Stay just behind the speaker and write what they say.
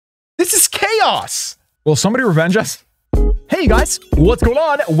This is chaos. Will somebody revenge us? Hey guys, what's going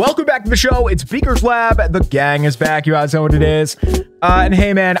on? Welcome back to the show. It's Beaker's Lab. The gang is back. You guys know what it is. And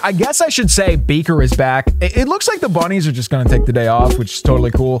hey man, I guess I should say Beaker is back. It looks like the bunnies are just going to take the day off, which is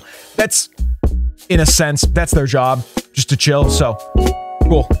totally cool. That's, in a sense, that's their job, just to chill. So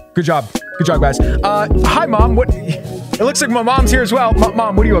cool. Good job. Good job, guys. Hi mom. What? It looks like my mom's here as well.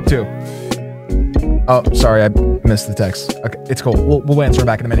 Mom, what are you up to? Oh, sorry, I missed the text. Okay, it's cool. We'll answer it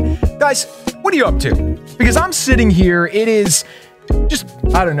back in a minute. Guys, what are you up to? Because I'm sitting here, it is just,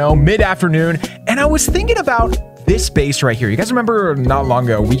 I don't know, mid-afternoon, and I was thinking about this base right here. You guys remember not long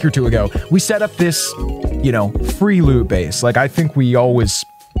ago, a week or two ago, we set up this, you know, free loot base. Like, I think we always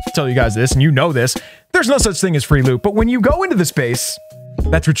tell you guys this, and you know this. There's no such thing as free loot, but when you go into this base,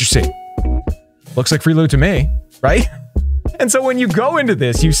 that's what you see. Looks like free loot to me, right? And so when you go into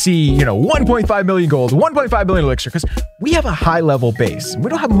this, you see, you know, 1.5 million gold, 1.5 million elixir, because we have a high level base. We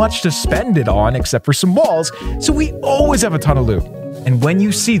don't have much to spend it on except for some walls. So we always have a ton of loot. And when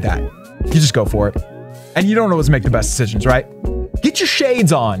you see that, you just go for it. And you don't always make the best decisions, right? Get your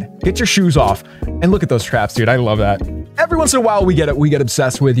shades on, get your shoes off, and look at those traps, dude. I love that. Every once in a while, we get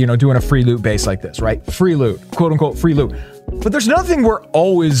obsessed with, you know, doing a free loot base like this, right? Free loot, quote unquote, free loot. But there's another thing we're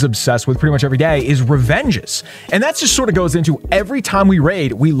always obsessed with pretty much every day is revenges. And that just sort of goes into every time we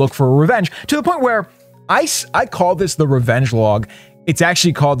raid, we look for a revenge to the point where I call this the revenge log. It's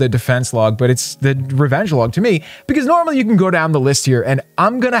actually called the defense log, but it's the revenge log to me because normally you can go down the list here and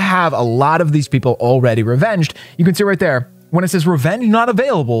I'm going to have a lot of these people already revenged. You can see right there when it says revenge not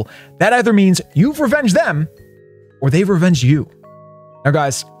available, that either means you've revenged them or they've revenged you. Now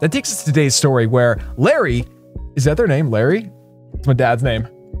guys, that takes us to today's story where Larry, is that their name, Larry? It's my dad's name.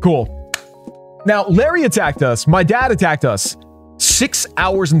 Cool. Now, Larry attacked us. My dad attacked us 6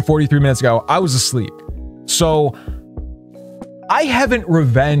 hours and 43 minutes ago. I was asleep. So I haven't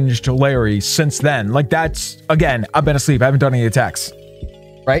revenged Larry since then. Like that's, again, I've been asleep. I haven't done any attacks,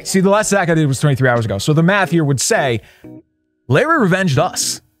 right? See, the last attack I did was 23 hours ago. So the math here would say Larry revenged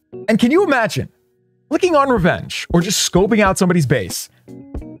us. And can you imagine clicking on revenge or just scoping out somebody's base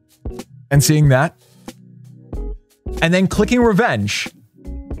and seeing that? And then clicking revenge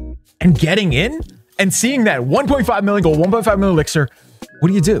and getting in and seeing that 1.5 million gold, 1.5 million elixir.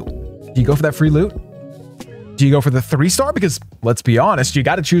 What do? Do you go for that free loot? Do you go for the 3-star? Because let's be honest, you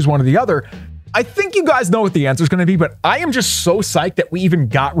got to choose one or the other. I think you guys know what the answer is going to be, but I am just so psyched that we even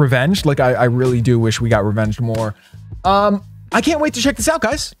got revenged. Like I really do wish we got revenged more. I can't wait to check this out,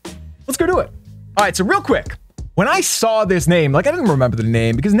 guys. Let's go do it. All right, so real quick, when I saw this name, like I didn't remember the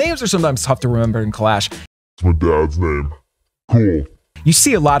name because names are sometimes tough to remember in Clash. My dad's name. Cool. You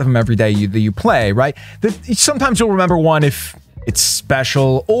see a lot of them every day that you play, right? Sometimes you'll remember one if it's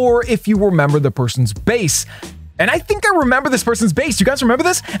special or if you remember the person's base. And I think I remember this person's base. You guys remember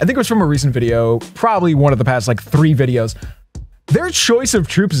this? I think it was from a recent video, probably one of the past like 3 videos. Their choice of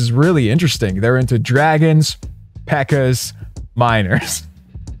troops is really interesting. They're into dragons, P.E.K.K.A.s, miners.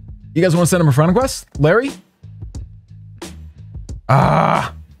 You guys want to send him a friend request? Larry?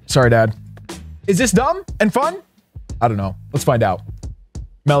 Sorry, Dad. Is this dumb and fun? I don't know. Let's find out.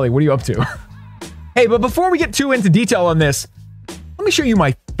 Melly, what are you up to? Hey, but before we get too into detail on this, let me show you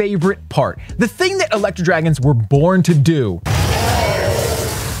my favorite part. The thing that Electro Dragons were born to do.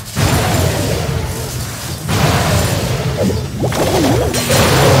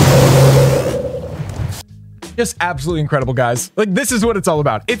 Just absolutely incredible, guys. Like, this is what it's all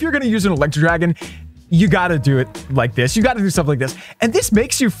about. If you're going to use an Electro Dragon, you got to do it like this. You got to do stuff like this. And this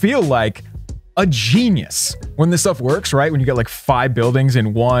makes you feel like a genius when this stuff works, right? When you get like 5 buildings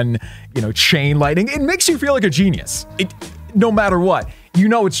in one, you know, chain lightning, it makes you feel like a genius. No matter what, you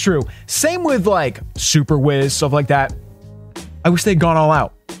know it's true. Same with like Super Wiz, stuff like that. I wish they'd gone all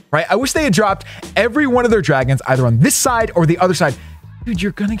out, right? I wish they had dropped every one of their dragons either on this side or the other side. Dude,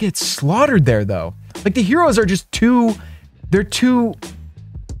 you're gonna get slaughtered there though. Like the heroes are just too, they're too,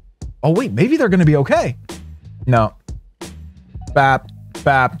 oh wait, maybe they're gonna be okay. No. Bap,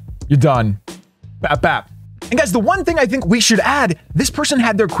 bap, you're done. Bap, bap. And guys, the one thing I think we should add, this person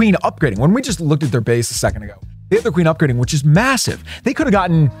had their queen upgrading. When we just looked at their base a second ago, they had their queen upgrading, which is massive. They could have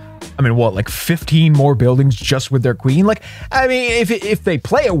gotten, I mean, what, like 15 more buildings just with their queen? Like, I mean, if they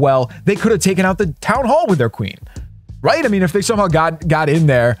play it well, they could have taken out the town hall with their queen, right? I mean, if they somehow got in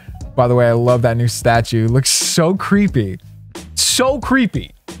there. By the way, I love that new statue. It looks so creepy. So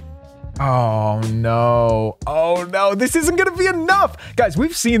creepy. Oh no. Oh no, this isn't gonna be enough. Guys,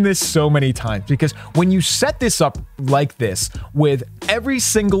 we've seen this so many times because when you set this up like this with every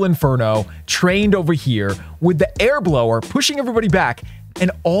single Inferno trained over here with the air blower pushing everybody back and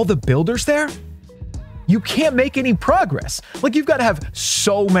all the builders there, you can't make any progress. Like, you've got to have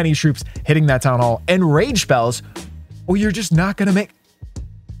so many troops hitting that town hall and rage spells, or you're just not going to make...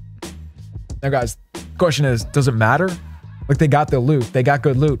 Now, guys, the question is, does it matter? Like, they got the loot. They got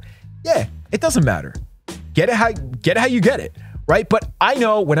good loot. Yeah, it doesn't matter. Get it how you get it, right? But I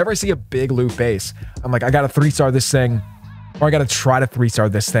know whenever I see a big loot base, I'm like, I got to 3-star this thing, or I got to try to 3-star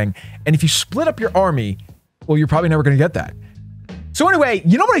this thing. And if you split up your army, well, you're probably never going to get that. So anyway,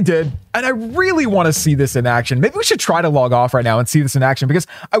 you know what I did? And I really want to see this in action. Maybe we should try to log off right now and see this in action, because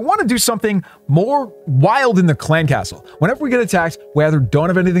I want to do something more wild in the clan castle. Whenever we get attacked, we either don't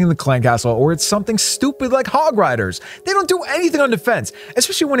have anything in the clan castle, or it's something stupid like hog riders. They don't do anything on defense,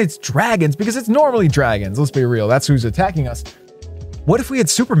 especially when it's dragons, because it's normally dragons. Let's be real. That's who's attacking us. What if we had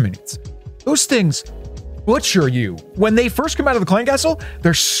super minions? Those things butcher you. When they first come out of the clan castle,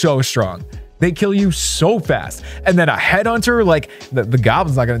 they're so strong. They kill you so fast. And then a headhunter, like the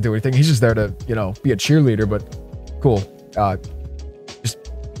goblin's not going to do anything. He's just there to, you know, be a cheerleader, but cool.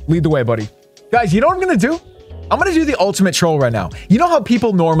 Just lead the way, buddy. Guys, you know what I'm going to do? I'm going to do the ultimate troll right now. You know how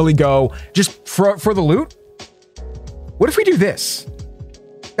people normally go just for the loot? What if we do this?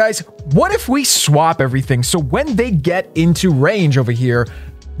 Guys, what if we swap everything so when they get into range over here,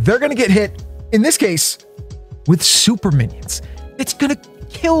 they're going to get hit, in this case, with super minions. It's going to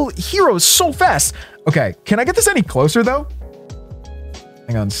kill heroes so fast. Okay, can I get this any closer though?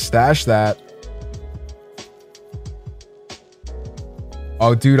 Hang on, stash that.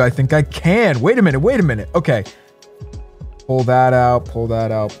 Oh, dude, I think I can. Wait a minute. Okay. Pull that out, pull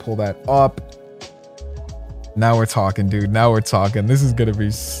that out, pull that up. Now we're talking, dude. Now we're talking. This is gonna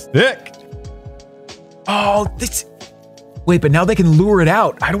be sick. Oh, this... Wait, but now they can lure it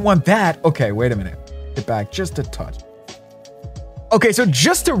out. I don't want that. Okay, wait a minute. Get back just a touch. Okay, so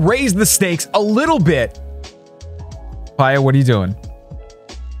just to raise the stakes a little bit. Paya, what are you doing?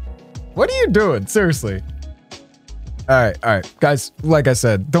 What are you doing? Seriously. All right. Guys, like I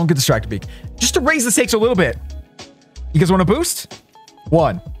said, don't get distracted, Beak. Just to raise the stakes a little bit. You guys want to boost?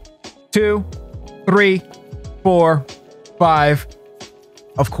 1, 2, 3, 4, 5.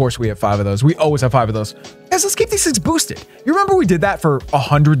 Of course we have 5 of those. We always have 5 of those. Guys, let's keep these things boosted. You remember we did that for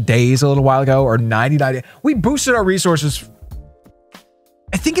 100 days a little while ago, or 99 days? We boosted our resources.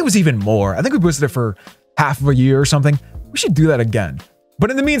 I think it was even more. I think we boosted it for half of a year or something. We should do that again. But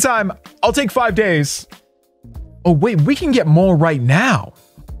in the meantime, I'll take 5 days. Oh, wait, we can get more right now.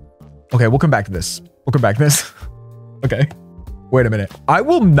 Okay, we'll come back to this. Okay. Wait a minute. I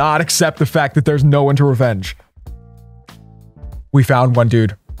will not accept the fact that there's no one to revenge. We found one,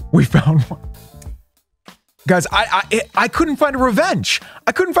 dude. We found one. Guys, I couldn't find a revenge.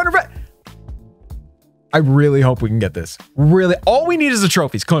 I really hope we can get this. Really, all we need is the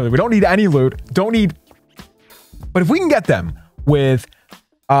trophies. Clearly, we don't need any loot. But if we can get them with,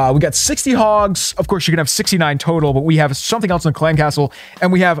 we got 60 hogs. Of course, you can have 69 total, but we have something else in the clan castle,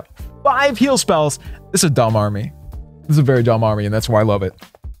 and we have 5 heal spells. This is a dumb army. This is a very dumb army, and that's why I love it.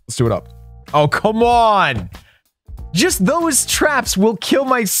 Let's do it up. Oh, come on. Just those traps will kill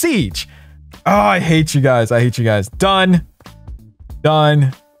my siege. Oh, I hate you guys. Done.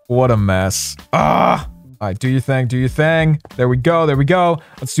 What a mess. All right, do your thing. There we go.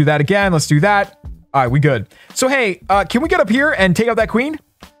 Let's do that again. Let's do that. All right, we good. So, hey, can we get up here and take out that queen?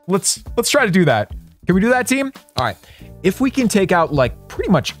 Let's try to do that. Can we do that, team? All right. If we can take out, like, pretty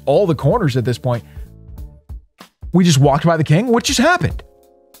much all the corners at this point. We just walked by the king. What just happened?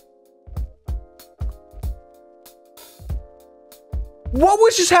 What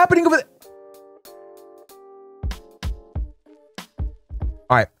was just happening over there?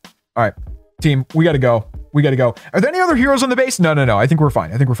 All right. Team, we gotta go. Are there any other heroes on the base? No. I think we're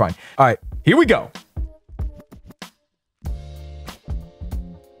fine. All right, here we go.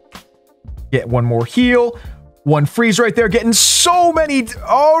 Get one more heal. One freeze right there. Getting so many.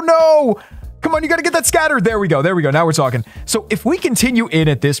 Oh, no. Come on, you gotta get that scattered. There we go. Now we're talking. So if we continue in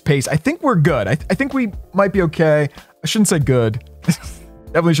at this pace, I think we're good. I think we might be okay. I shouldn't say good.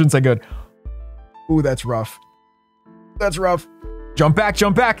 Definitely shouldn't say good. Ooh, that's rough. Jump back.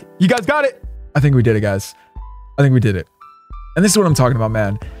 You guys got it. I think we did it, guys. I think we did it. And this is what I'm talking about,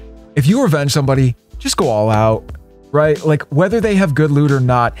 man. If you revenge somebody, just go all out, right? Like, whether they have good loot or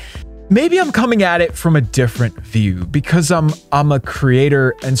not. Maybe I'm coming at it from a different view because I'm a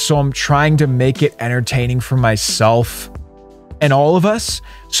creator, and so I'm trying to make it entertaining for myself and all of us.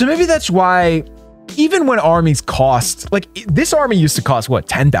 So maybe that's why, even when armies cost, like, this army used to cost, what,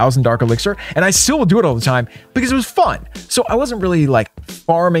 10,000 dark elixir? And I still will do it all the time because it was fun. So I wasn't really, like,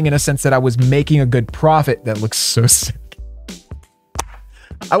 farming in a sense that I was making a good profit. That looks so sick.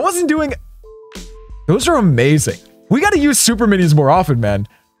 I wasn't doing... Those are amazing. We got to use super minis more often, man.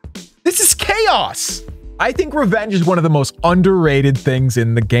 This is chaos. I think revenge is one of the most underrated things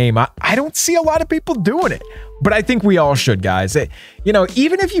in the game. I don't see a lot of people doing it, but I think we all should, guys. You know,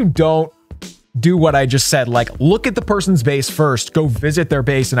 even if you don't do what I just said, like look at the person's base first, go visit their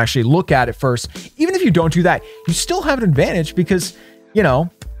base and actually look at it first. Even if you don't do that, you still have an advantage because, you know,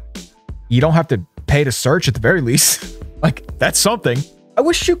 you don't have to pay to search at the very least. Like, that's something. I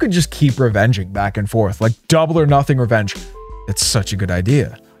wish you could just keep revenging back and forth, like double or nothing revenge. It's such a good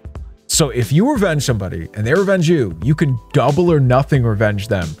idea. So if you revenge somebody and they revenge you, you can double or nothing revenge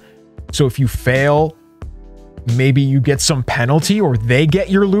them. So if you fail, maybe you get some penalty or they get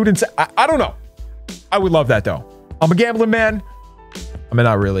your loot and I don't know. I would love that though. I'm a gambling man. I mean,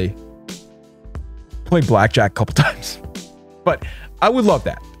 not really. Played blackjack a couple times, but I would love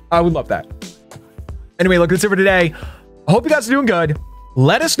that. I would love that. Anyway, look, that's it for today. I hope you guys are doing good.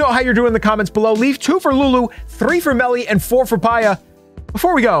 Let us know how you're doing in the comments below. Leave 2 for Lulu, 3 for Melly, and 4 for Paya.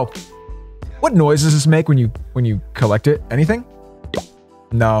 Before we go, what noise does this make when you collect it? Anything?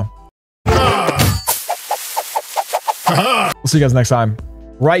 No. We'll see you guys next time.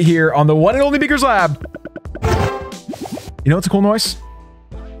 Right here on the one and only Beaker's Lab. You know what's a cool noise?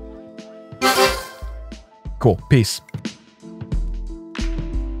 Cool. Peace.